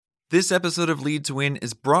This episode of Lead to Win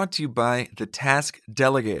is brought to you by the Task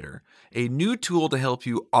Delegator, a new tool to help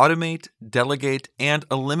you automate, delegate, and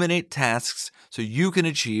eliminate tasks so you can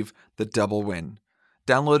achieve the double win.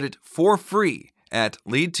 Download it for free at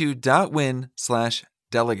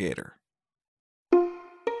lead2.win/delegator.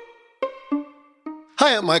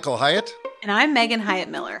 Hi, I'm Michael Hyatt. And I'm Megan Hyatt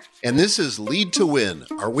Miller. And this is Lead to Win,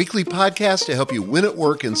 our weekly podcast to help you win at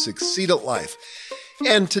work and succeed at life.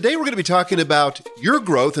 And today we're going to be talking about your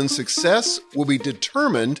growth and success will be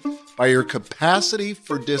determined by your capacity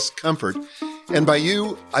for discomfort. And by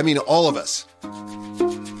you, I mean all of us.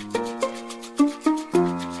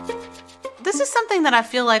 This is something that I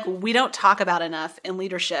feel like we don't talk about enough in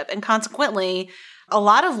leadership. And consequently, a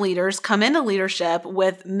lot of leaders come into leadership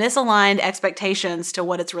with misaligned expectations to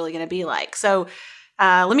what it's really going to be like. So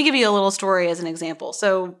let me give you a little story as an example.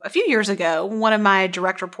 So a few years ago, one of my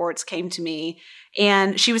direct reports came to me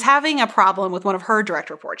and she was having a problem with one of her direct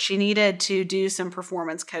reports. She needed to do some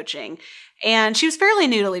performance coaching and she was fairly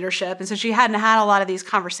new to leadership. And so she hadn't had a lot of these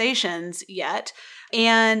conversations yet.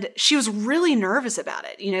 And she was really nervous about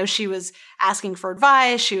it. You know, she was asking for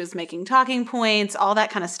advice. She was making talking points, all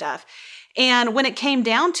that kind of stuff. And when it came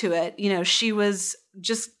down to it, you know, she was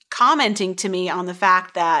just commenting to me on the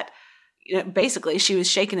fact that, you know, basically she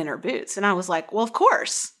was shaking in her boots. And I was like, well, of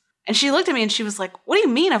course. And she looked at me and she was like, what do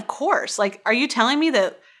you mean, of course? Like, are you telling me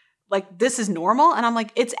that, like, this is normal? And I'm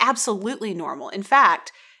like, it's absolutely normal. In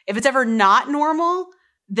fact, if it's ever not normal,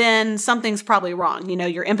 then something's probably wrong. You know,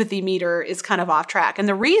 your empathy meter is kind of off track. And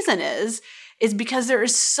the reason is because there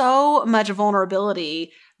is so much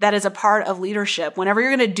vulnerability that is a part of leadership. Whenever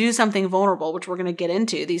you're going to do something vulnerable, which we're going to get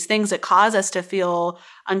into, these things that cause us to feel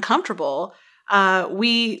uncomfortable,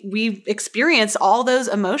 we experience all those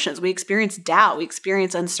emotions. We experience doubt. We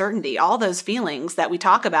experience uncertainty, all those feelings that we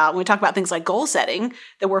talk about when we talk about things like goal setting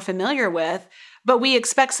that we're familiar with. But we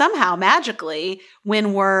expect somehow magically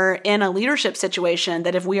when we're in a leadership situation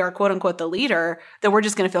that if we are quote unquote the leader, that we're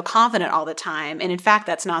just going to feel confident all the time. And in fact,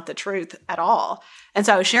 that's not the truth at all. And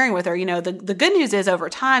so I was sharing with her, you know, the good news is over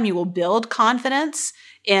time, you will build confidence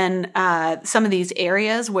in some of these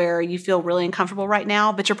areas where you feel really uncomfortable right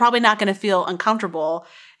now, but you're probably not going to feel uncomfortable.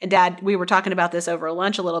 And Dad, we were talking about this over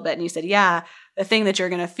lunch a little bit. And you said, yeah, the thing that you're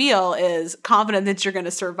going to feel is confident that you're going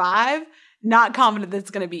to survive, not confident that it's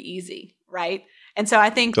going to be easy. Right. And so I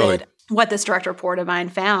think that what this direct report of mine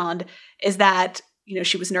found is that, you know,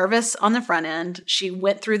 she was nervous on the front end. She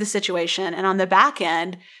went through the situation, and on the back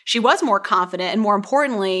end, she was more confident. And more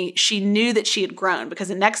importantly, she knew that she had grown because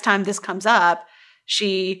the next time this comes up,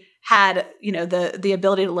 she had, you know, the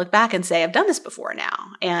ability to look back and say, I've done this before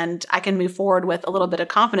now, and I can move forward with a little bit of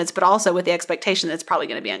confidence, but also with the expectation that it's probably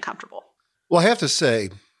going to be uncomfortable. Well, I have to say,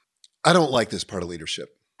 I don't like this part of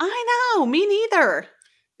leadership. I know, me neither.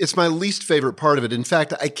 It's my least favorite part of it. In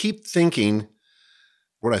fact, I keep thinking,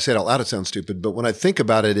 when I say it out loud, it sounds stupid, but when I think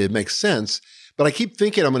about it, it makes sense. But I keep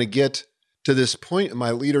thinking I'm going to get to this point in my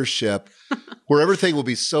leadership where everything will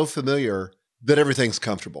be so familiar that everything's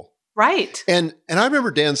comfortable. Right. And I remember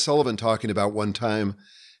Dan Sullivan talking about one time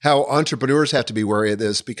how entrepreneurs have to be wary of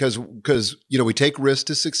this because you know, we take risks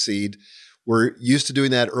to succeed. We're used to doing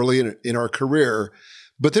that early in our career,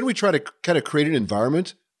 but then we try to kind of create an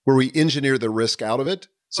environment where we engineer the risk out of it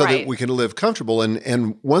so that we can live comfortable.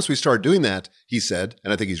 And once we start doing that, he said,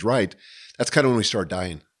 and I think he's right, that's kind of when we start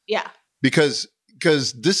dying. Yeah. Because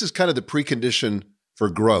this is kind of the precondition for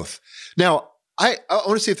growth. Now, I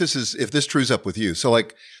want to see if this trues up with you. So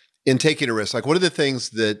like in taking a risk, like what are the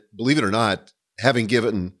things that, believe it or not, having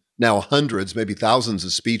given now hundreds, maybe thousands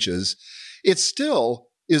of speeches, it still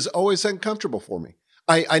is always uncomfortable for me.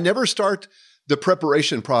 I never start the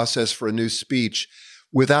preparation process for a new speech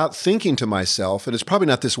without thinking to myself, and it's probably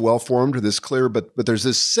not this well-formed or this clear, but there's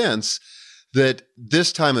this sense that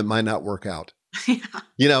this time it might not work out. Yeah.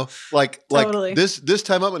 You know, Totally. like this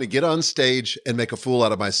time I'm going to get on stage and make a fool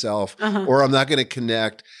out of myself, or I'm not going to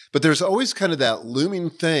connect. But there's always kind of that looming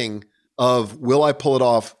thing of, will I pull it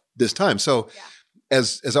off this time? So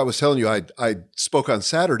as I was telling you, I spoke on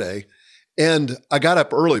Saturday and I got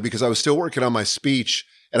up early because I was still working on my speech,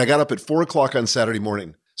 and I got up at 4:00 on Saturday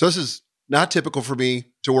morning. So this is not typical for me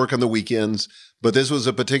to work on the weekends, but this was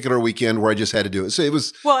a particular weekend where I just had to do it. So it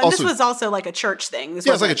was this was also like a church thing. It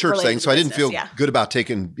was like a church thing. So I didn't feel good about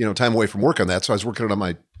taking, time away from work on that. So I was working on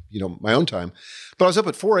my, my own time. But I was up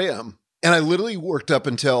at 4 a.m. and I literally worked up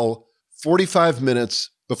until 45 minutes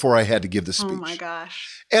before I had to give the speech. Oh my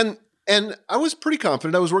gosh. And I was pretty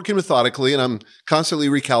confident. I was working methodically, and I'm constantly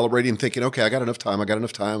recalibrating, thinking, okay, I got enough time. I'm going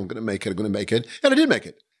to make it. And I did make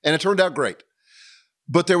it. And it turned out great.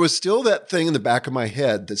 But there was still that thing in the back of my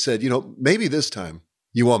head that said, maybe this time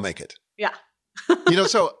you won't make it. Yeah.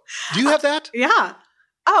 So do you have that? Yeah.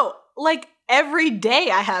 Oh, like every day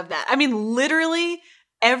I have that. I mean, literally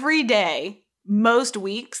every day, most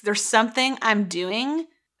weeks, there's something I'm doing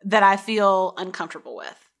that I feel uncomfortable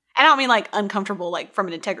with. I don't mean like uncomfortable, like from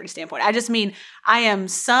an integrity standpoint. I just mean I am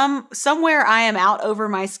somewhere I am out over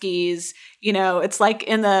my skis. It's like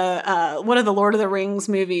in the one of the Lord of the Rings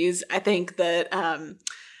movies. I think that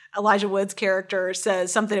Elijah Wood's character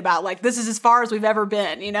says something about like, this is as far as we've ever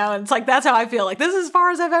been, and it's like, that's how I feel. Like, this is as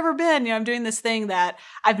far as I've ever been. I'm doing this thing that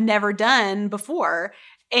I've never done before.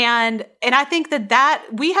 And I think that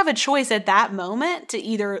we have a choice at that moment to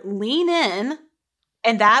either lean in,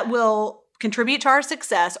 and that will contribute to our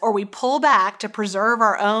success, or we pull back to preserve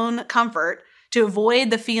our own comfort, to avoid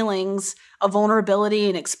the feelings of vulnerability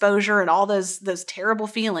and exposure and all those terrible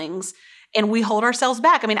feelings, and we hold ourselves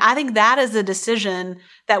back. I mean, I think that is a decision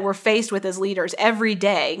that we're faced with as leaders every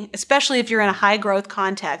day, especially if you're in a high growth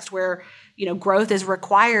context where, growth is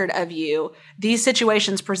required of you. These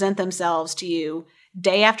situations present themselves to you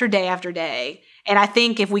day after day after day. And I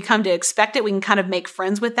think if we come to expect it, we can kind of make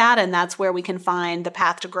friends with that, and that's where we can find the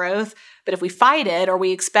path to growth. But if we fight it, or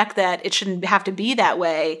we expect that it shouldn't have to be that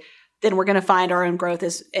way, then we're going to find our own growth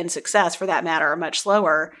and success, for that matter, are much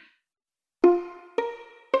slower.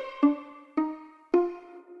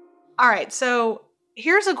 All right, so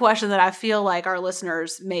here's a question that I feel like our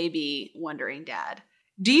listeners may be wondering, Dad.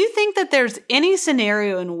 Do you think that there's any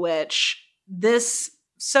scenario in which this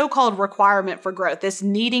so-called requirement for growth, this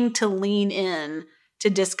needing to lean in to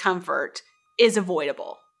discomfort, is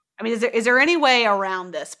avoidable? I mean, is there any way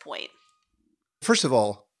around this point? First of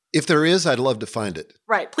all, if there is, I'd love to find it.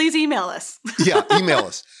 Right. Please email us. Yeah, email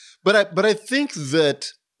us. But I think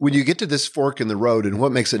that when you get to this fork in the road, and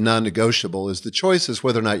what makes it non-negotiable is the choice is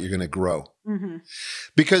whether or not you're going to grow. Mm-hmm.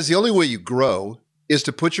 Because the only way you grow is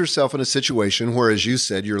to put yourself in a situation where, as you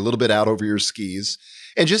said, you're a little bit out over your skis,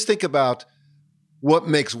 and just think about what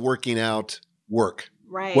makes working out work.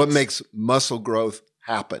 Right. What makes muscle growth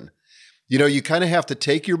happen. You kind of have to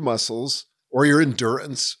take your muscles or your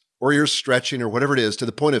endurance or your stretching or whatever it is to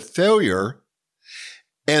the point of failure,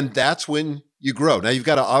 and that's when you grow. Now you've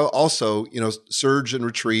got to also, surge and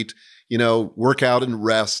retreat, work out and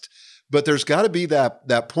rest, but there's got to be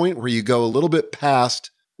that point where you go a little bit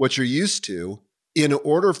past what you're used to in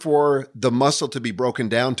order for the muscle to be broken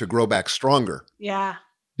down to grow back stronger. Yeah.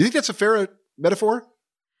 You think that's a fair metaphor?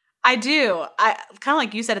 I do. I kind of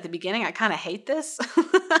like you said at the beginning, I kind of hate this.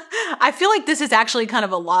 I feel like this is actually kind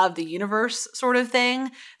of a law of the universe sort of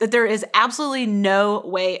thing, that there is absolutely no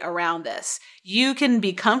way around this. You can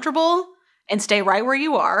be comfortable and stay right where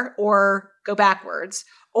you are, or go backwards,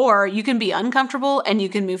 or you can be uncomfortable and you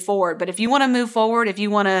can move forward. But if you want to move forward, if you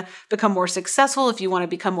want to become more successful, if you want to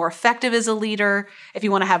become more effective as a leader, if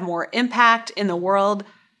you want to have more impact in the world,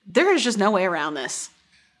 there is just no way around this.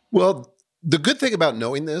 Well, the good thing about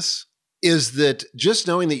knowing this is that just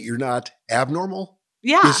knowing that you're not abnormal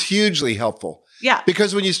is hugely helpful. Yeah.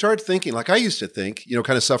 Because when you start thinking, like I used to think,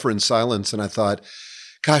 kind of suffer in silence, and I thought,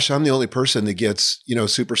 gosh, I'm the only person that gets,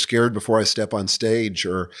 super scared before I step on stage,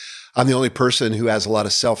 or I'm the only person who has a lot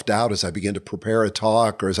of self-doubt as I begin to prepare a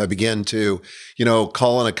talk, or as I begin to,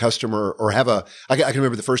 call on a customer, or I can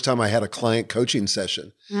remember the first time I had a client coaching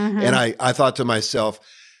session. Mm-hmm. And I thought to myself,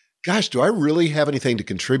 gosh, do I really have anything to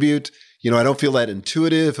contribute? I don't feel that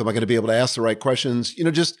intuitive. Am I going to be able to ask the right questions?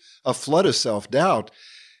 Just a flood of self-doubt,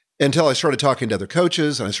 until I started talking to other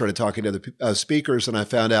coaches and I started talking to other speakers, and I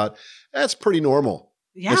found out that's pretty normal.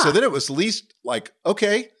 Yeah. And so then it was at least like,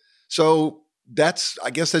 okay, so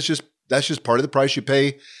I guess that's just part of the price you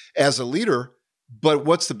pay as a leader. But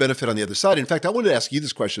what's the benefit on the other side? In fact, I wanted to ask you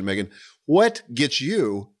this question, Megan. What gets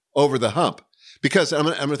you over the hump? Because I'm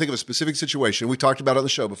going to think of a specific situation. We talked about it on the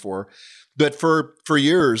show before, but for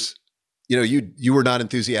years, you were not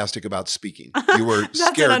enthusiastic about speaking. You were That's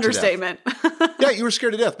scared an understatement. to death. Yeah, you were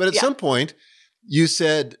scared to death. But at some point, you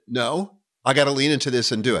said, no, I got to lean into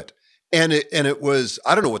this and do it. And it was,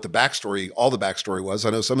 I don't know what all the backstory was. I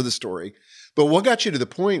know some of the story. But what got you to the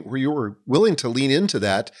point where you were willing to lean into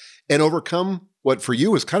that and overcome what for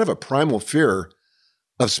you was kind of a primal fear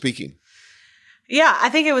of speaking? Yeah, I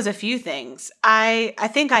think it was a few things. I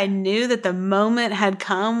think I knew that the moment had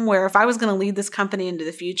come where if I was going to lead this company into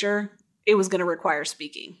the future, it was going to require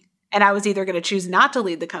speaking. And I was either going to choose not to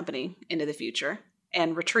lead the company into the future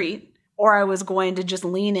and retreat, or I was going to just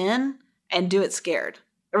lean in and do it scared.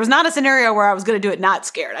 There was not a scenario where I was going to do it not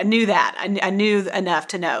scared. I knew that. I knew enough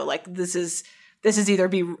to know, like, this is either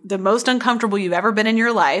be the most uncomfortable you've ever been in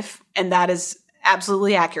your life, and that is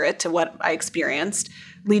absolutely accurate to what I experienced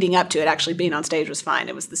leading up to it. Actually, being on stage was fine.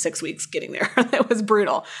 It was the 6 weeks getting there that was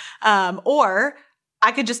brutal. Or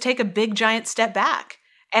I could just take a big giant step back.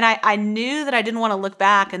 And I knew that I didn't want to look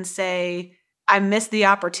back and say, I missed the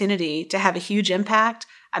opportunity to have a huge impact.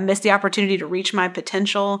 I missed the opportunity to reach my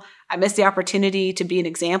potential. I missed the opportunity to be an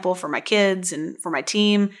example for my kids and for my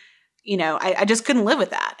team. You know, I just couldn't live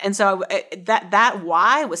with that. And so that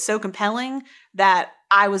why was so compelling that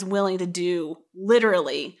I was willing to do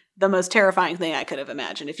literally the most terrifying thing I could have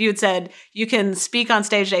imagined. If you had said, you can speak on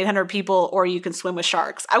stage to 800 people or you can swim with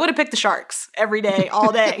sharks, I would have picked the sharks every day,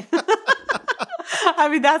 all day. I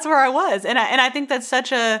mean, that's where I was. And I think that's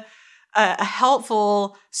such a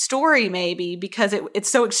helpful story maybe because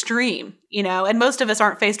it's so extreme, you know, and most of us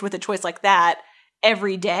aren't faced with a choice like that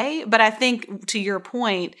every day. But I think to your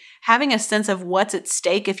point, having a sense of what's at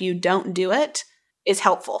stake if you don't do it is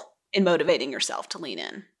helpful in motivating yourself to lean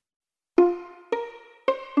in.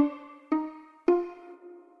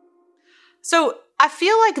 So I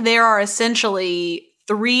feel like there are essentially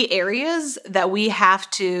 3 areas that we have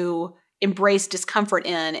to embrace discomfort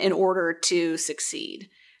in order to succeed.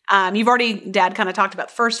 You've already, Dad, kind of talked about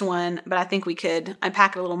the first one, but I think we could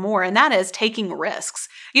unpack it a little more, and that is taking risks.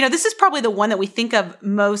 You know, this is probably the one that we think of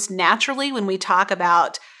most naturally when we talk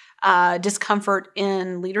about discomfort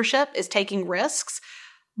in leadership is taking risks.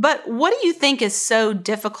 But what do you think is so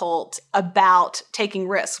difficult about taking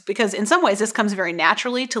risks? Because in some ways, this comes very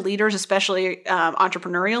naturally to leaders, especially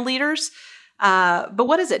entrepreneurial leaders. But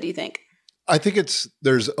what is it, do you think? I think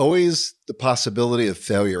there's always the possibility of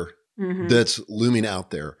failure that's looming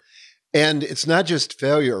out there. And it's not just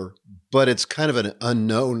failure, but it's kind of an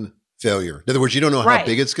unknown failure. In other words, you don't know how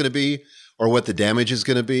big it's going to be or what the damage is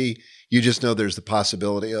going to be. You just know there's the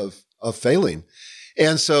possibility of failing.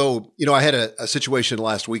 And so, you know, I had a situation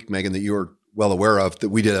last week, Megan, that you were well aware of, that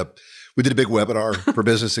we did a big webinar for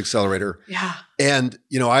Business Accelerator. Yeah. And,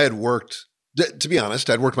 you know, I had worked, to be honest,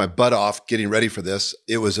 I'd worked my butt off getting ready for this.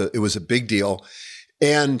 It was a big deal.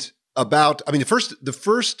 And the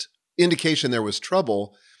first indication there was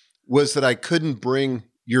trouble was that I couldn't bring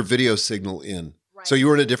your video signal in. Right. So you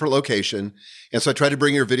were in a different location. And so I tried to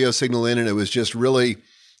bring your video signal in and it was just really,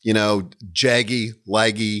 you know, jaggy,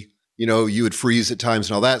 laggy. You know, you would freeze at times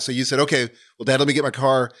and all that. So you said, okay, well, Dad, let me get my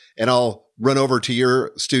car and I'll run over to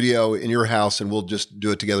your studio in your house and we'll just do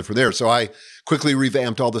it together from there. So I quickly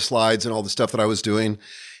revamped all the slides and all the stuff that I was doing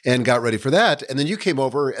and got ready for that. And then you came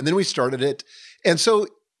over and then we started it. And so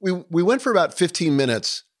we went for about 15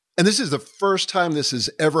 minutes. And this is the first time this has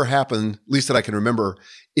ever happened, at least that I can remember,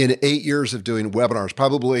 in 8 years of doing webinars,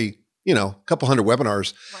 probably, you know, a couple hundred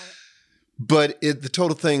webinars. Right. But the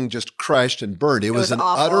total thing just crashed and burned. It was an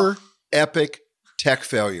awful, utter epic tech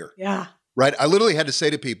failure. Yeah. Right. I literally had to say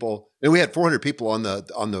to people, and we had 400 people on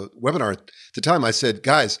the webinar at the time. I said,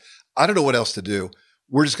 guys, I don't know what else to do.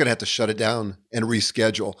 We're just going to have to shut it down and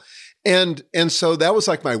reschedule. And so that was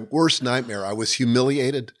like my worst nightmare. I was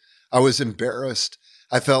humiliated. I was embarrassed.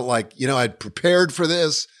 I felt like, you know, I'd prepared for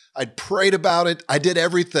this. I'd prayed about it. I did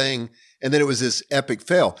everything. And then it was this epic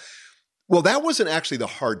fail. Well, that wasn't actually the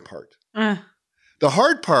hard part. The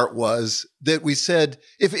hard part was that we said,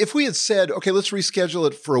 if we had said, okay, let's reschedule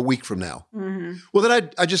it for a week from now, well, then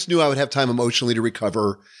I just knew I would have time emotionally to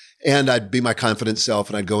recover and I'd be my confident self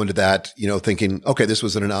and I'd go into that, you know, thinking, okay, this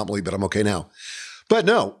was an anomaly, but I'm okay now. But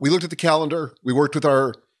no, we looked at the calendar, we worked with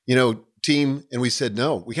our, you know, team and we said,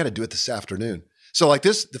 no, we got to do it this afternoon. So like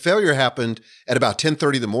the failure happened at about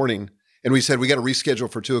 10:30 in the morning and we said, we got to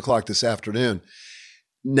reschedule for 2:00 this afternoon.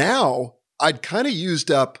 Now I'd kind of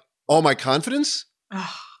used up all my confidence.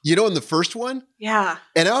 You know, in the first one? Yeah.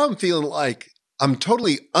 And now I'm feeling like I'm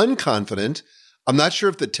totally unconfident. I'm not sure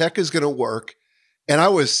if the tech is going to work. And I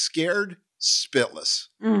was scared spitless.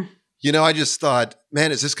 You know, I just thought,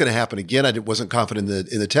 man, is this going to happen again? I wasn't confident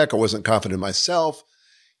in the tech. I wasn't confident in myself,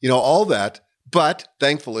 you know, all that. But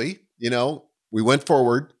thankfully, you know, we went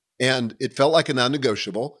forward and it felt like a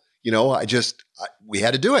non-negotiable. You know, we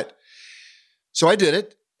had to do it. So I did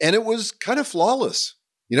it and it was kind of flawless.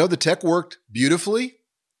 You know, the tech worked beautifully.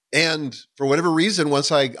 And for whatever reason,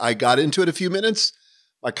 once I got into it a few minutes,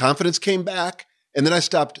 my confidence came back. And then I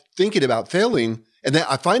stopped thinking about failing. And then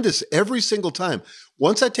I find this every single time.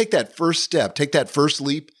 Once I take that first step, take that first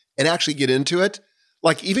leap and actually get into it,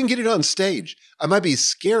 like even getting on stage, I might be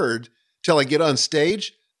scared till I get on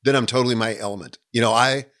stage, then I'm totally my element. You know,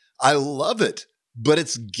 I love it, but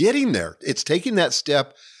it's getting there. It's taking that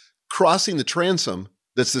step, crossing the transom.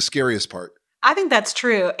 That's the scariest part. I think that's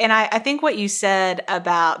true. And I think what you said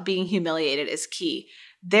about being humiliated is key.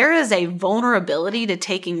 There is a vulnerability to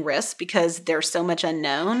taking risks because there's so much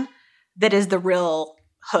unknown that is the real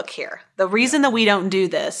hook here. The reason that we don't do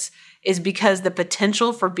this is because the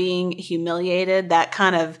potential for being humiliated, that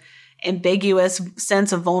kind of ambiguous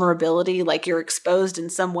sense of vulnerability, like you're exposed in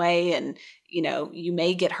some way and, you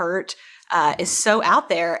may get hurt, is so out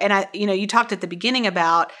there. And you talked at the beginning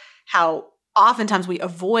about how oftentimes we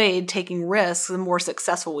avoid taking risks the more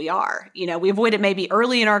successful we are. We avoid it maybe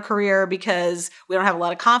early in our career because we don't have a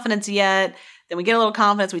lot of confidence yet. Then we get a little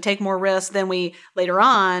confidence, we take more risks. Then later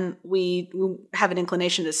on, we have an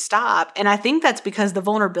inclination to stop. And I think that's because the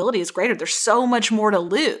vulnerability is greater. There's so much more to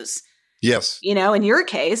lose. Yes. In your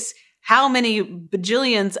case, how many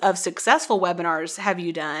bajillions of successful webinars have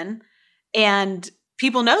you done? And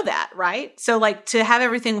people know that, right? So to have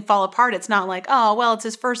everything fall apart, it's not like, oh, well, it's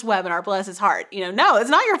his first webinar, bless his heart. No, it's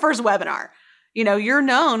not your first webinar. You're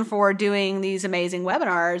known for doing these amazing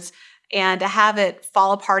webinars. And to have it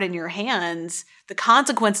fall apart in your hands, the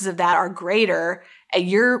consequences of that are greater at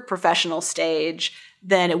your professional stage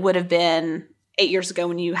than it would have been 8 years ago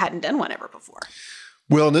when you hadn't done one ever before.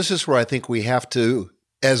 Well, and this is where I think we have to,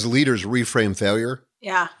 as leaders, reframe failure.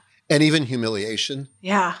 Yeah. And even humiliation.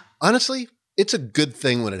 Yeah. Honestly, it's a good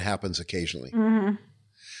thing when it happens occasionally. Mm-hmm.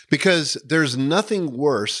 Because there's nothing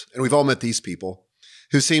worse, and we've all met these people,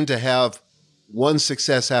 who seem to have one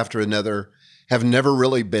success after another, have never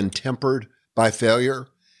really been tempered by failure.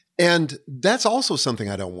 And that's also something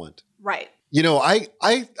I don't want. Right.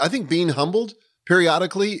 I think being humbled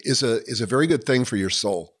periodically is a very good thing for your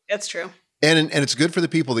soul. That's true. And it's good for the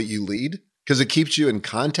people that you lead because it keeps you in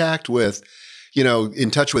contact with,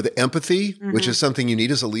 in touch with empathy, Mm-hmm. which is something you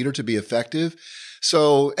need as a leader to be effective.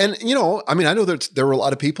 So, and I know that there were a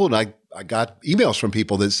lot of people, and I got emails from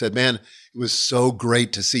people that said, man, it was so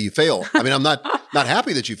great to see you fail. I mean, I'm not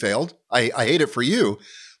happy that you failed. I hate it for you.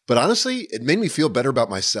 But honestly, it made me feel better about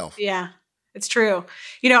myself. Yeah, it's true.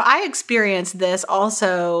 I experienced this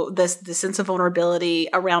also, the sense of vulnerability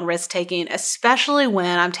around risk taking, especially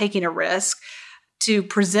when I'm taking a risk to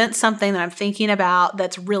present something that I'm thinking about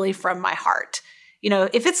that's really from my heart.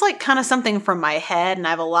 If it's kind of something from my head and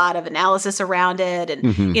I have a lot of analysis around it and,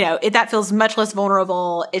 Mm-hmm. That feels much less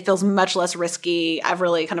vulnerable. It feels much less risky. I've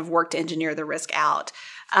really kind of worked to engineer the risk out.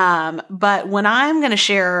 But when I'm going to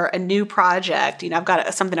share a new project, I've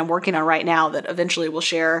got something I'm working on right now that eventually we'll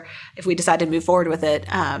share if we decide to move forward with it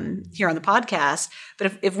here on the podcast.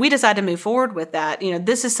 But if we decide to move forward with that,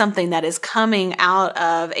 this is something that is coming out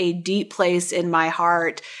of a deep place in my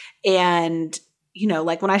heart. And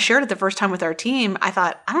when I shared it the first time with our team, I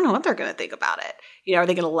thought, I don't know what they're going to think about it. Are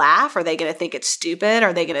they going to laugh? Are they going to think it's stupid?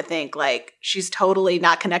 Are they going to think she's totally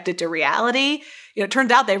not connected to reality? It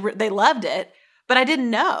turns out they loved it, but I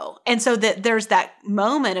didn't know. And so there's that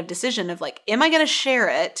moment of decision of am I going to share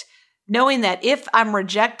it knowing that if I'm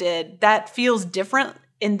rejected, that feels different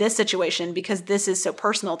in this situation because this is so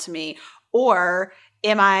personal to me? Or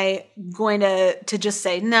am I going to just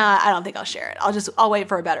say, nah, I don't think I'll share it. I'll wait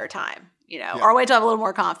for a better time. Or wait till I have a little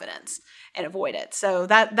more confidence and avoid it. So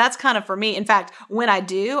that's kind of for me. In fact, when I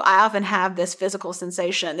do, I often have this physical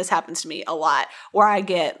sensation. This happens to me a lot where I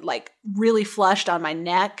get really flushed on my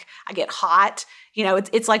neck. I get hot.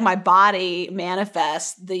 It's like my body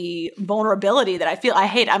manifests the vulnerability that I feel. I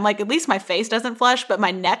hate. I'm at least my face doesn't flush, but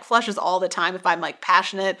my neck flushes all the time if I'm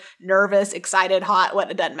passionate, nervous, excited, hot,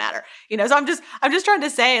 it doesn't matter. So I'm just trying to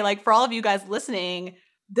say for all of you guys listening,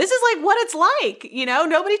 this is what it's like.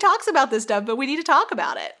 Nobody talks about this stuff, but we need to talk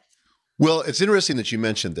about it. Well, it's interesting that you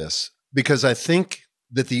mentioned this because I think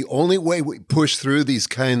that the only way we push through these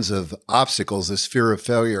kinds of obstacles, this fear of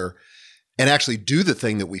failure, and actually do the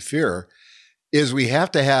thing that we fear is we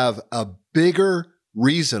have to have a bigger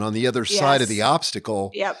reason on the other side of the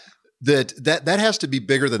obstacle. Yep. That has to be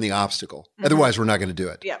bigger than the obstacle. Mm-hmm. Otherwise, we're not going to do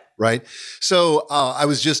it. Yep. Right? So I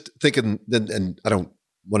was just thinking, and I don't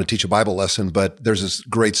want to teach a Bible lesson, but there's this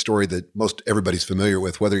great story that most everybody's familiar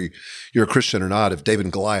with, whether you're a Christian or not, of David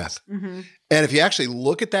and Goliath. Mm-hmm. And if you actually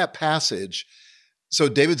look at that passage, so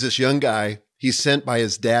David's this young guy. He's sent by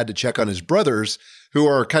his dad to check on his brothers who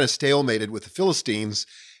are kind of stalemated with the Philistines.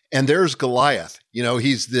 And there's Goliath.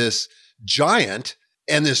 He's this giant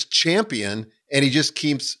and this champion, and he just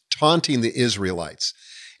keeps taunting the Israelites.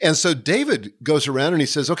 And so David goes around and he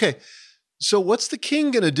says, okay, so what's the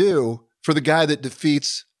king going to do for the guy that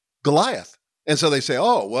defeats Goliath? And so they say,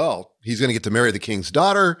 oh, well, he's going to get to marry the king's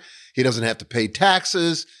daughter. He doesn't have to pay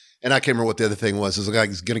taxes. And I can't remember what the other thing was. It's like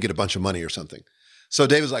he's going to get a bunch of money or something. So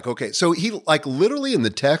David's like, okay. So he literally in the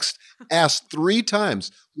text asked 3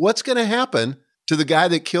 times, what's going to happen to the guy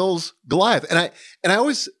that kills Goliath? And I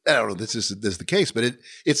always, I don't know, this is the case, but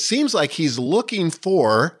it seems like he's looking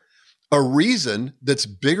for a reason that's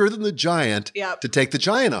bigger than the giant to take the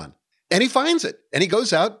giant on. And he finds it and he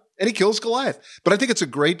goes out and he kills Goliath. But I think it's a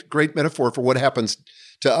great, great metaphor for what happens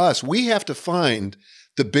to us. We have to find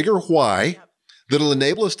the bigger why, that'll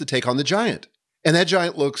enable us to take on the giant. And that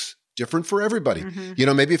giant looks different for everybody.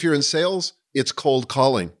 Maybe if you're in sales, it's cold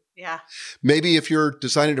calling. Yeah. Maybe if you're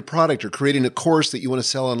designing a product or creating a course that you want to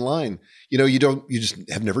sell online, you just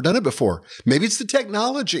have never done it before. Maybe it's the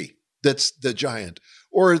technology that's the giant,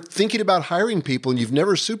 or thinking about hiring people and you've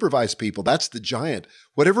never supervised people. That's the giant.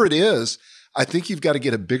 Whatever it is, I think you've got to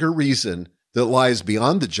get a bigger reason that lies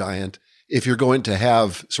beyond the giant if you're going to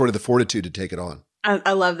have sort of the fortitude to take it on.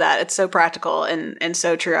 I love that. It's so practical and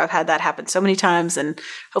so true. I've had that happen so many times, and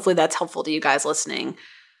hopefully that's helpful to you guys listening.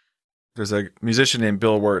 There's a musician named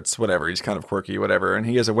Bill Wirtz, whatever. He's kind of quirky, whatever. And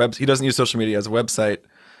he has he doesn't use social media. He has a website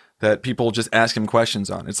that people just ask him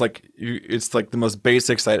questions on. It's like the most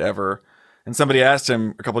basic site ever. And somebody asked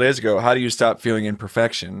him a couple of days ago, how do you stop feeling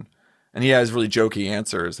imperfection? And he has really jokey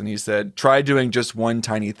answers. And he said, try doing just one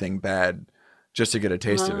tiny thing bad just to get a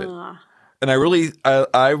taste of it. And I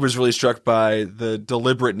was really struck by the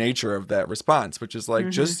deliberate nature of that response, which is like,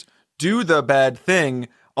 just do the bad thing.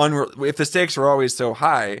 If the stakes are always so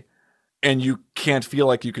high and you can't feel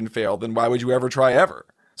like you can fail, then why would you ever try ever?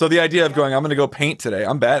 So the idea of going, I'm going to go paint today.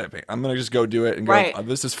 I'm bad at paint. I'm going to just go do it and go, oh,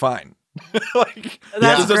 this is fine. This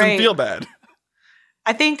doesn't feel bad.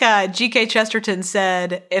 I think G.K. Chesterton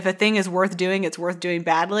said, if a thing is worth doing, it's worth doing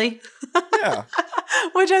badly. Yeah.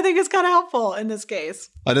 Which I think is kind of helpful in this case.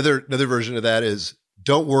 Another version of that is,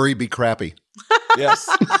 don't worry, be crappy. Yes.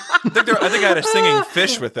 I think I had a singing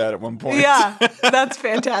fish with that at one point. Yeah, that's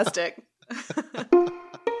fantastic.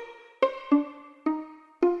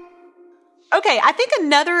 Okay, I think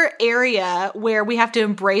another area where we have to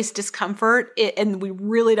embrace discomfort, and we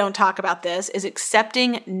really don't talk about this, is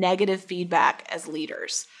accepting negative feedback as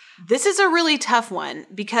leaders. This is a really tough one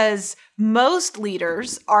because most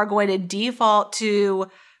leaders are going to default to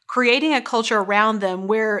creating a culture around them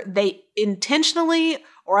where they intentionally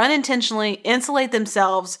or unintentionally insulate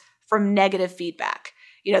themselves from negative feedback.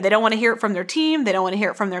 They don't want to hear it from their team. They don't want to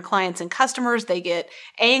hear it from their clients and customers. They get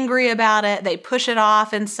angry about it. They push it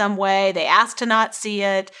off in some way. They ask to not see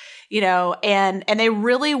it, and they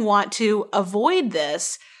really want to avoid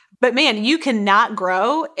this. But man, you cannot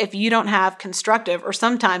grow if you don't have constructive or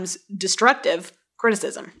sometimes destructive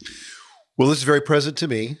criticism. Well, this is very present to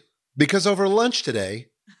me because over lunch today,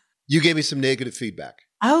 you gave me some negative feedback.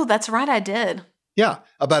 Oh, that's right. I did. Yeah,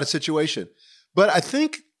 about a situation. But I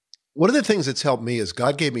think one of the things that's helped me is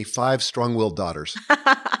God gave me 5 strong-willed daughters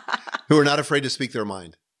who are not afraid to speak their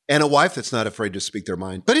mind, and a wife that's not afraid to speak their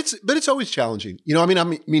mind. But it's always challenging. I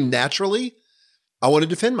mean, naturally, I want to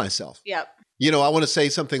defend myself. Yep. I want to say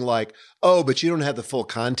something like, "Oh, but you don't have the full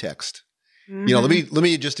context." Let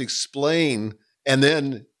me just explain, and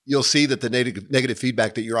then you'll see that the negative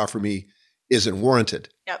feedback that you're offering me isn't warranted.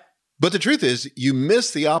 Yep. But the truth is, you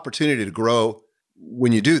miss the opportunity to grow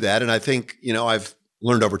when you do that. And I think, I've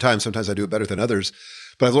learned over time, sometimes I do it better than others,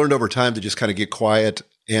 but I've learned over time to just kind of get quiet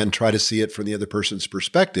and try to see it from the other person's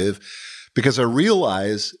perspective, because I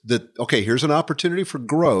realize that, okay, here's an opportunity for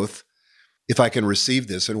growth if I can receive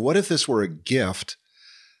this. And what if this were a gift?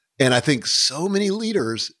 And I think so many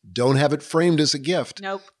leaders don't have it framed as a gift.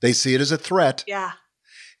 Nope. They see it as a threat. Yeah.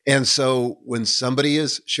 And so when somebody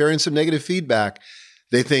is sharing some negative feedback,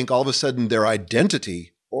 they think all of a sudden their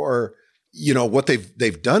identity or what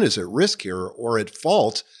they've done is at risk here or at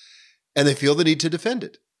fault, and they feel the need to defend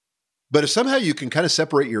it. But if somehow you can kind of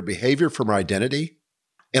separate your behavior from your identity,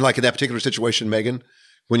 and like in that particular situation, Megan,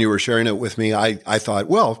 when you were sharing it with me, I thought,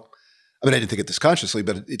 well, I didn't think it this consciously,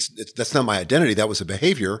 but that's not my identity. That was a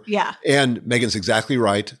behavior. Yeah. And Megan's exactly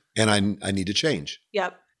right, and I need to change.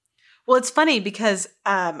 Yep. Well, it's funny because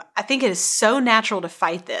I think it is so natural to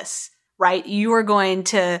fight this, right? You are going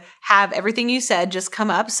to have everything you said just come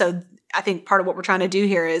up. So I think part of what we're trying to do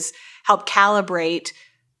here is help calibrate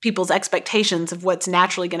people's expectations of what's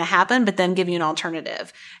naturally going to happen, but then give you an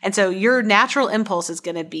alternative. And so your natural impulse is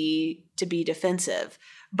going to be defensive.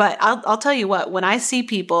 But I'll tell you what, when I see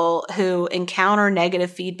people who encounter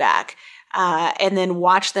negative feedback and then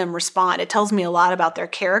watch them respond, it tells me a lot about their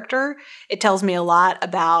character. It tells me a lot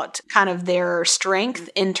about kind of their strength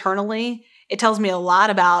internally. It tells me a lot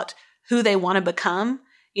about who they want to become,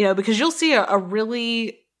 because you'll see a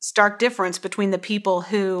really stark difference between the people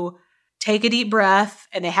who take a deep breath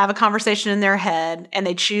and they have a conversation in their head and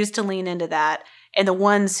they choose to lean into that, and the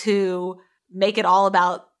ones who make it all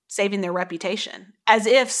about saving their reputation, as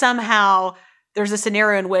if somehow there's a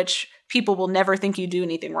scenario in which people will never think you do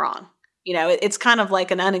anything wrong. It's kind of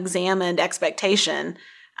like an unexamined expectation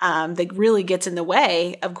that really gets in the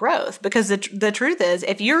way of growth. Because the truth is,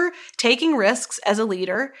 if you're taking risks as a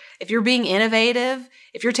leader, if you're being innovative,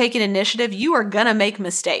 if you're taking initiative, you are going to make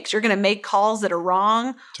mistakes. You're going to make calls that are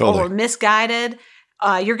wrong or misguided,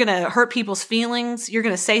 You're going to hurt people's feelings. You're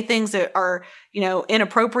going to say things that are,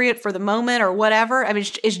 inappropriate for the moment or whatever. I mean,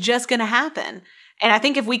 it's just going to happen. And I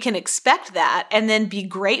think if we can expect that and then be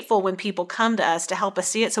grateful when people come to us to help us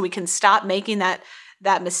see it so we can stop making that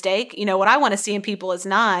mistake. What I want to see in people is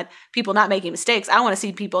not people not making mistakes. I want to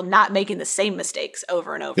see people not making the same mistakes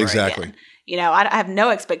over and over again. I have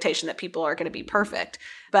no expectation that people are going to be perfect.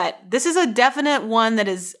 But this is a definite one that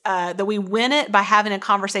is that we win it by having a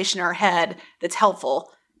conversation in our head that's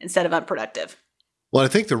helpful instead of unproductive. Well, I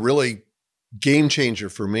think the really game changer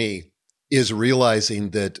for me is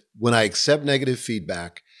realizing that when I accept negative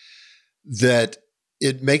feedback, that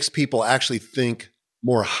it makes people actually think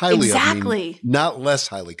more highly of me, not less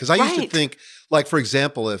highly. Because I used to think, like, for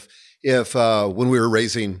example, if when we were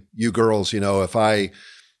raising you girls, if I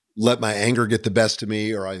let my anger get the best of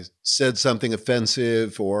me, or I said something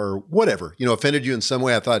offensive or whatever, offended you in some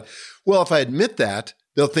way, I thought, well, if I admit that,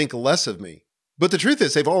 they'll think less of me. But the truth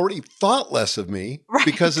is they've already thought less of me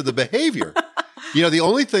because of the behavior. The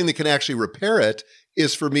only thing that can actually repair it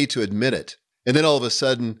is for me to admit it. And then all of a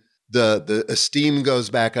sudden, the esteem goes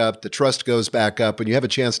back up, the trust goes back up, and you have a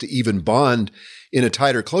chance to even bond in a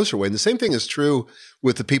tighter, closer way. And the same thing is true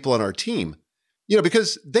with the people on our team,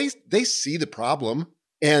 because they see the problem,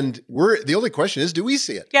 and the only question is, do we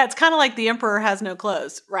see it? Yeah, it's kind of like the emperor has no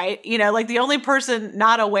clothes, right? Like the only person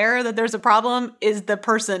not aware that there's a problem is the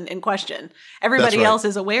person in question. Everybody else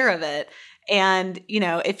is aware of it. And,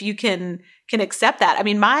 if you can accept that, I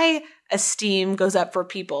mean, my esteem goes up for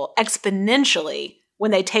people exponentially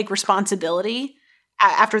when they take responsibility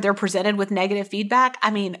after they're presented with negative feedback.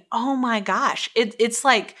 I mean, oh my gosh, it's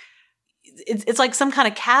like some kind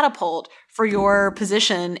of catapult for your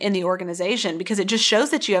position in the organization, because it just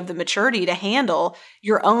shows that you have the maturity to handle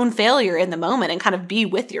your own failure in the moment and kind of be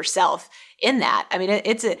with yourself in that. I mean,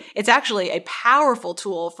 it's actually a powerful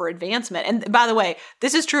tool for advancement. And by the way,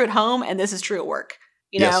 this is true at home and this is true at work.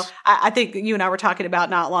 I think you and I were talking about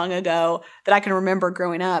not long ago that I can remember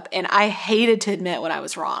growing up, and I hated to admit when I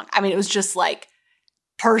was wrong. I mean, it was just like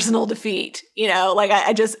personal defeat,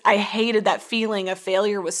 I hated that feeling of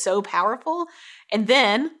failure was so powerful. And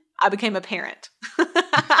then I became a parent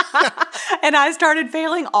and I started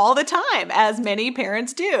failing all the time, as many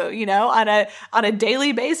parents do, on a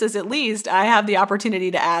daily basis. At least I have the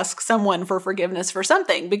opportunity to ask someone for forgiveness for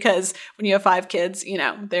something, because when you have 5 kids,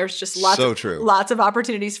 there's just lots of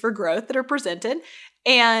opportunities for growth that are presented.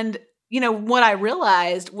 And what I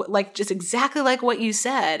realized, like just exactly like what you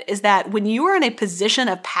said, is that when you are in a position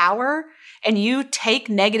of power and you take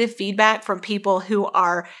negative feedback from people who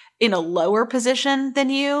are in a lower position than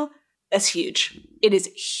you, that's huge. It is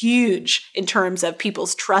huge in terms of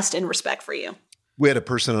people's trust and respect for you. We had a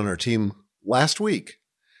person on our team last week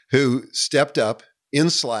who stepped up in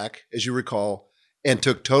Slack, as you recall, and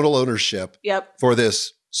took total ownership for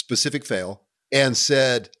this specific fail and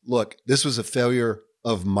said, look, this was a failure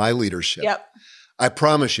of my leadership. I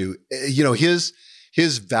promise you,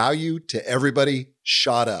 his value to everybody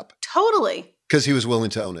shot up. Totally. Because he was willing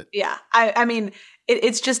to own it. Yeah. I mean,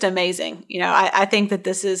 it's just amazing. I think that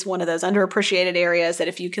this is one of those underappreciated areas that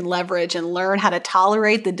if you can leverage and learn how to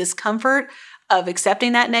tolerate the discomfort of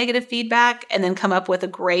accepting that negative feedback and then come up with a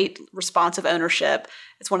great responsive ownership,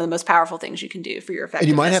 it's one of the most powerful things you can do for your effectiveness. And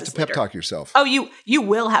you might have to pep talk yourself. Oh, you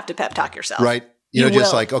will have to pep talk yourself. Right.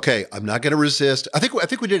 Just like, okay, I'm not going to resist. I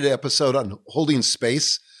think we did an episode on holding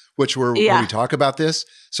space, where we talk about this.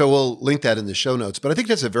 So we'll link that in the show notes. But I think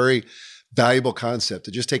that's a very valuable concept,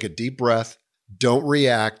 to just take a deep breath, don't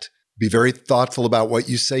react, be very thoughtful about what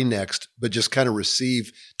you say next, but just kind of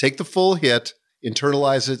receive, take the full hit,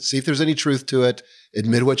 internalize it, see if there's any truth to it,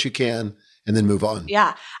 admit what you can, and then move on.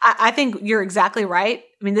 Yeah, I think you're exactly right.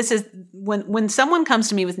 I mean, this is when someone comes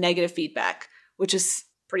to me with negative feedback, which is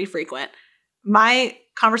pretty frequent, my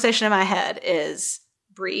conversation in my head is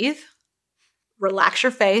breathe, relax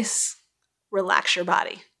your face, relax your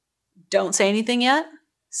body. Don't say anything yet.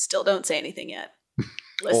 Still don't say anything yet.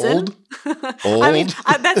 Listen. Old. I mean,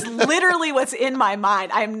 that's literally what's in my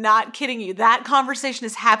mind. I'm not kidding you. That conversation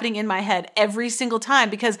is happening in my head every single time,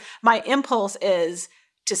 because my impulse is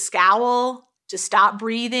to scowl, to stop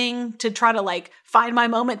breathing, to try to find my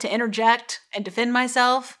moment to interject and defend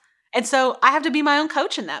myself. And so I have to be my own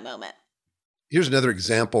coach in that moment. Here's another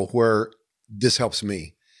example where this helps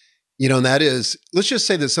me. And that is, let's just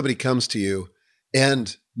say that somebody comes to you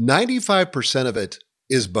and 95% of it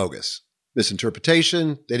is bogus.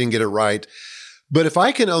 Misinterpretation, they didn't get it right. But if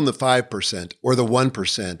I can own the 5% or the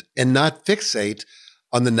 1% and not fixate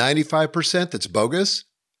on the 95% that's bogus,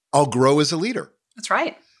 I'll grow as a leader. That's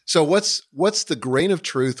right. So what's the grain of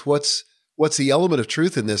truth? What's the element of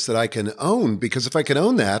truth in this that I can own? Because if I can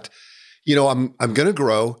own that, I'm going to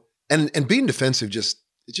grow, and being defensive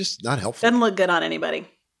it's just not helpful. Doesn't look good on anybody.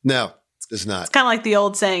 No, it's not. It's kind of like the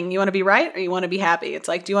old saying, you want to be right or you want to be happy? It's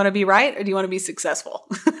like, do you want to be right or do you want to be successful?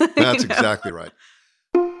 That's exactly right.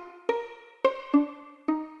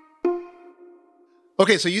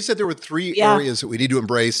 Okay, so you said there were three areas that we need to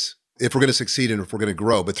embrace if we're going to succeed and if we're going to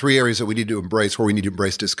grow, but three areas that we need to embrace where we need to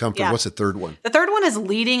embrace discomfort. Yeah. What's the third one? The third one is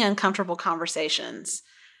leading uncomfortable conversations.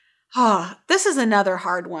 Oh, this is another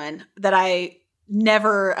hard one that I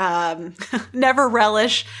never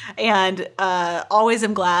relish and always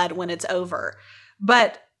am glad when it's over.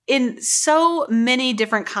 But in so many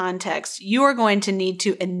different contexts, you are going to need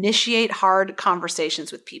to initiate hard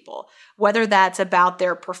conversations with people, whether that's about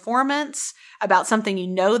their performance, about something you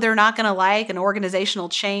know they're not going to like, an organizational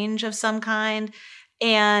change of some kind.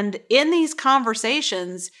 And in these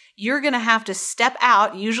conversations, you're going to have to step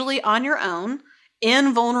out, usually on your own,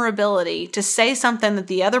 in vulnerability, to say something that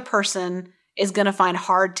the other person is going to find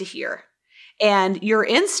hard to hear. And your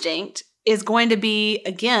instinct is going to be,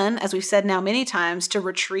 again, as we've said now many times, to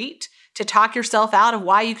retreat, to talk yourself out of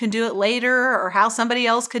why you can do it later or how somebody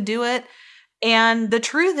else could do it. And the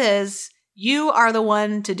truth is, you are the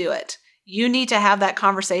one to do it. You need to have that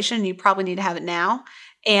conversation. You probably need to have it now.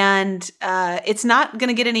 And it's not going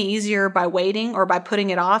to get any easier by waiting or by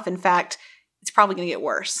putting it off. In fact, it's probably going to get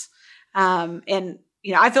worse. And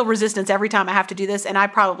I feel resistance every time I have to do this. And I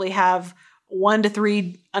probably have 1 to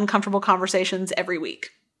 3 uncomfortable conversations every week.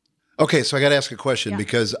 Okay, so I got to ask a question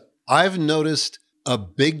because I've noticed a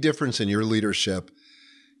big difference in your leadership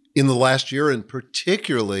in the last year and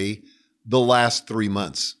particularly the last 3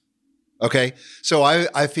 months. Okay, so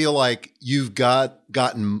I feel like you've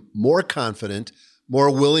gotten more confident,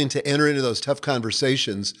 more willing to enter into those tough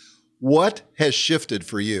conversations. What has shifted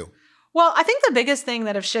for you? Well, I think the biggest thing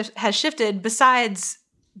that has shifted, besides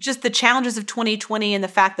just the challenges of 2020 and the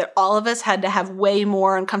fact that all of us had to have way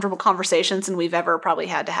more uncomfortable conversations than we've ever probably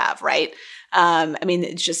had to have, right?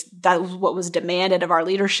 It's just that was what was demanded of our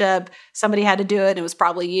leadership. Somebody had to do it, and it was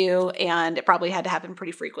probably you, and it probably had to happen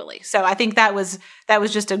pretty frequently. So I think that was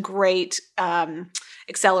just a great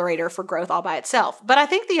accelerator for growth all by itself. But I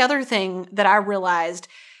think the other thing that I realized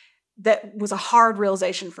that was a hard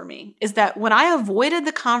realization for me is that when I avoided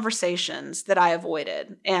the conversations that I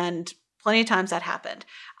avoided, and plenty of times that happened,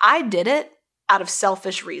 I did it out of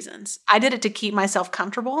selfish reasons. I did it to keep myself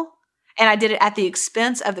comfortable, and I did it at the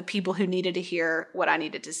expense of the people who needed to hear what I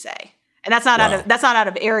needed to say. And that's not out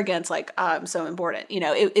of arrogance, like I'm so important.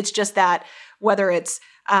 It's just that whether it's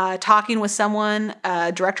talking with someone,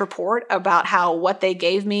 direct report about how what they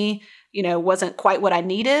gave me, wasn't quite what I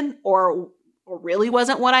needed, or really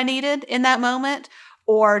wasn't what I needed in that moment,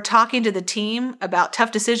 or talking to the team about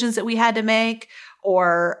tough decisions that we had to make,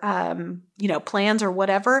 or plans or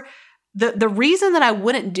whatever. The reason that I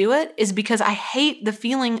wouldn't do it is because I hate the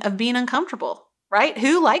feeling of being uncomfortable, right?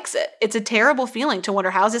 Who likes it? It's a terrible feeling to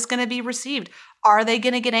wonder, how's this going to be received? Are they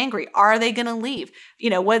going to get angry? Are they going to leave?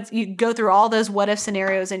 You go through all those what if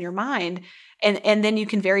scenarios in your mind, and then you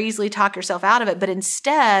can very easily talk yourself out of it. But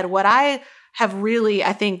instead, what I have really,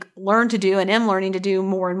 I think, learned to do and am learning to do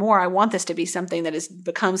more and more, I want this to be something that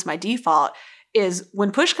becomes my default, is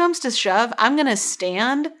when push comes to shove, I'm going to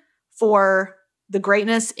stand for the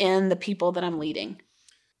greatness in the people that I'm leading.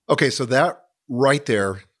 Okay, so that right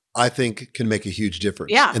there, I think, can make a huge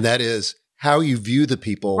difference. Yeah. And that is how you view the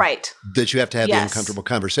people that you have to have the uncomfortable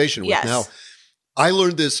conversation with. Yes. Now, I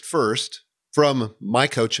learned this first from my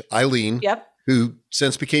coach, Eileen, who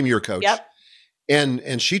since became your coach. Yep.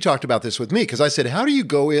 And she talked about this with me because I said, how do you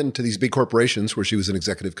go into these big corporations where she was an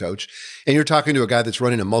executive coach and you're talking to a guy that's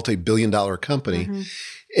running a multi-billion-dollar company?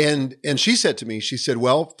 Mm-hmm. And she said to me,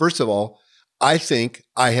 well, first of all, I think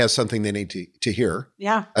I have something they need to hear.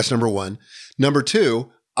 Yeah. That's number one. Number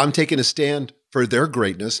two, I'm taking a stand for their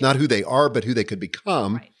greatness, not who they are, but who they could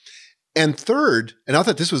become. Right. And third, and I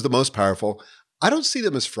thought this was the most powerful, I don't see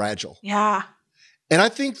them as fragile. Yeah. And I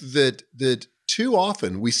think that too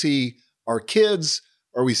often we see our kids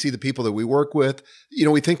or we see the people that we work with,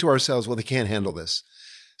 we think to ourselves, well, they can't handle this.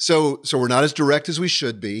 So we're not as direct as we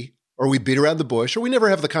should be, or we beat around the bush, or we never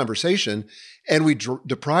have the conversation, and we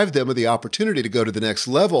deprive them of the opportunity to go to the next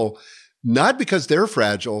level, not because they're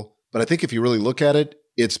fragile, but I think if you really look at it,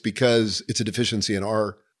 it's because it's a deficiency in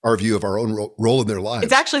our view of our own role in their lives.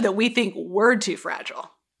 It's actually that we think we're too fragile.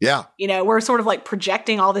 Yeah. We're sort of like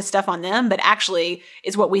projecting all this stuff on them, but actually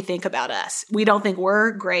it's what we think about us. We don't think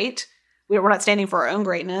we're great. We're not standing for our own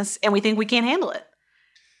greatness, and we think we can't handle it.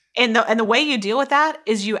 And the way you deal with that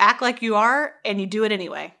is you act like you are, and you do it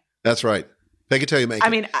anyway. That's right. Fake it till you make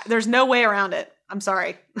it. There's no way around it. I'm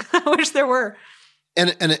sorry. I wish there were.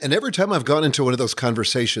 And every time I've gone into one of those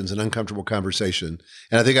conversations, an uncomfortable conversation,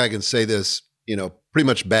 and I think I can say this, pretty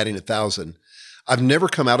much batting 1,000, I've never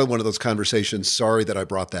come out of one of those conversations sorry that I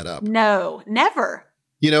brought that up. No, never.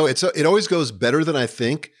 It always goes better than I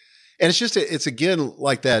think. And it's again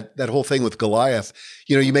like that whole thing with Goliath.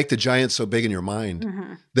 You make the giant so big in your mind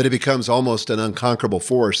that it becomes almost an unconquerable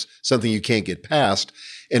force, something you can't get past.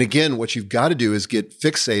 And again, what you've got to do is get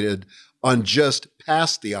fixated on just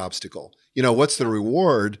past the obstacle. What's the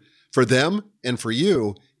reward for them and for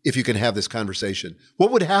you if you can have this conversation? What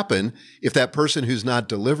would happen if that person who's not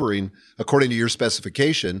delivering according to your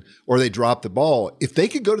specification, or they drop the ball, if they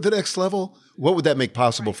could go to the next level, what would that make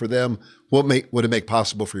possible for them? What would it make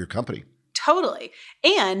possible for your company? Totally.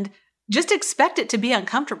 And just expect it to be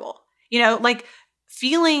uncomfortable. Like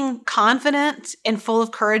feeling confident and full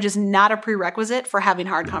of courage is not a prerequisite for having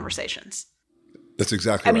hard conversations. That's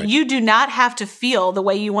exactly right. I mean, you do not have to feel the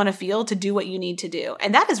way you want to feel to do what you need to do.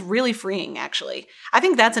 And that is really freeing, actually. I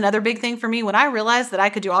think that's another big thing for me. When I realized that I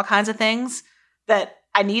could do all kinds of things that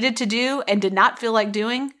I needed to do and did not feel like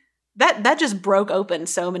doing, that just broke open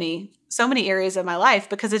so many areas of my life,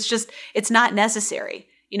 because it's not necessary.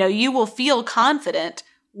 You will feel confident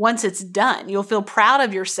once it's done. You'll feel proud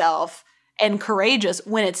of yourself and courageous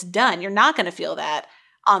when it's done. You're not going to feel that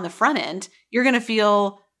on the front end. You're going to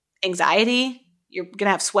feel anxiety. You're going to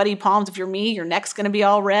have sweaty palms. If you're me, your neck's going to be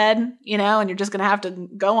all red, and you're just going to have to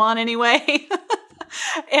go on anyway.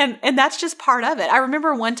 and that's just part of it. I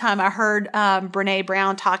remember one time I heard Brené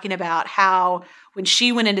Brown talking about how when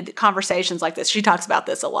she went into conversations like this, she talks about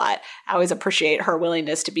this a lot. I always appreciate her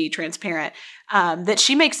willingness to be transparent, that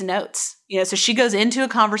she makes notes. So she goes into a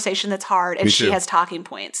conversation that's hard and she has talking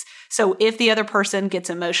points. So if the other person gets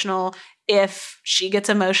emotional, if she gets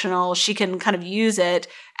emotional, she can kind of use it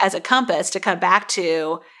as a compass to come back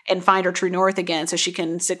to and find her true north again, so she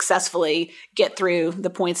can successfully get through the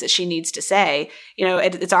points that she needs to say.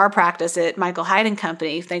 It's our practice at Michael Hyde &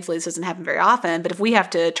 Company. Thankfully, this doesn't happen very often, but if we have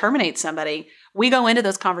to terminate somebody, we go into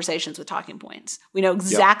those conversations with talking points. We know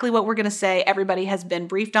exactly what we're going to say. Everybody has been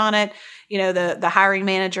briefed on it. The hiring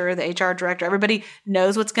manager, the HR director, everybody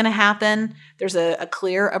knows what's going to happen. There's a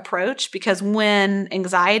clear approach, because when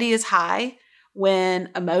anxiety is high, when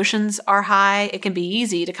emotions are high, it can be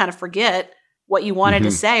easy to kind of forget what you wanted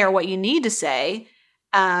to say or what you need to say.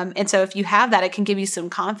 And so if you have that, it can give you some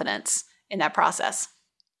confidence in that process.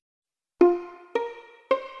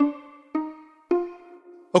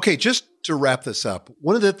 Okay, just to wrap this up,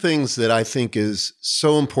 one of the things that I think is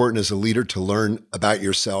so important as a leader to learn about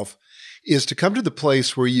yourself is to come to the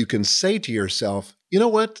place where you can say to yourself, you know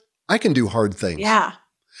what? I can do hard things. Yeah.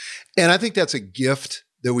 And I think that's a gift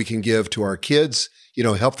that we can give to our kids,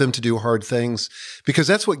 help them to do hard things, because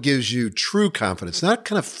that's what gives you true confidence, not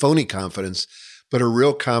kind of phony confidence, but a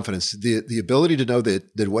real confidence, the ability to know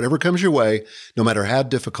that whatever comes your way, no matter how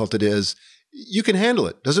difficult it is, you can handle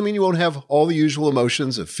it. Doesn't mean you won't have all the usual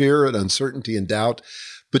emotions of fear and uncertainty and doubt,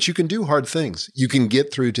 but you can do hard things. You can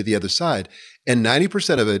get through to the other side. And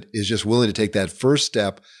 90% of it is just willing to take that first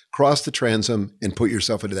step, cross the transom, and put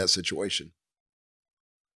yourself into that situation.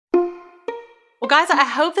 Well, guys, I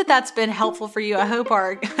hope that that's been helpful for you. I hope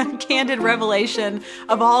our candid revelation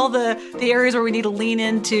of all the areas where we need to lean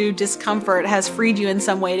into discomfort has freed you in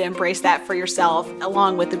some way to embrace that for yourself,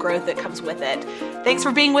 along with the growth that comes with it. Thanks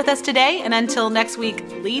for being with us today, and until next week,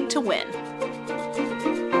 lead to win.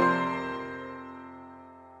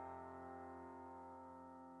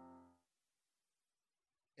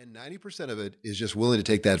 And 90% of it is just willing to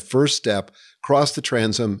take that first step, cross the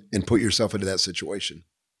transom, and put yourself into that situation.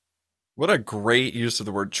 What a great use of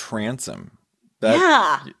the word transom.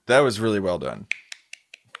 That was really well done.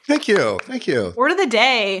 Thank you. Thank you. Word of the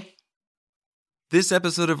day. This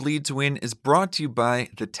episode of Lead to Win is brought to you by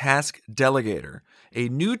the Task Delegator, a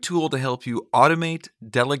new tool to help you automate,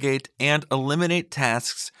 delegate, and eliminate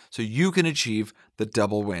tasks so you can achieve the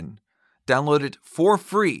double win. Download it for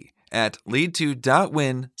free at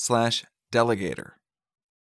lead2.win/delegator.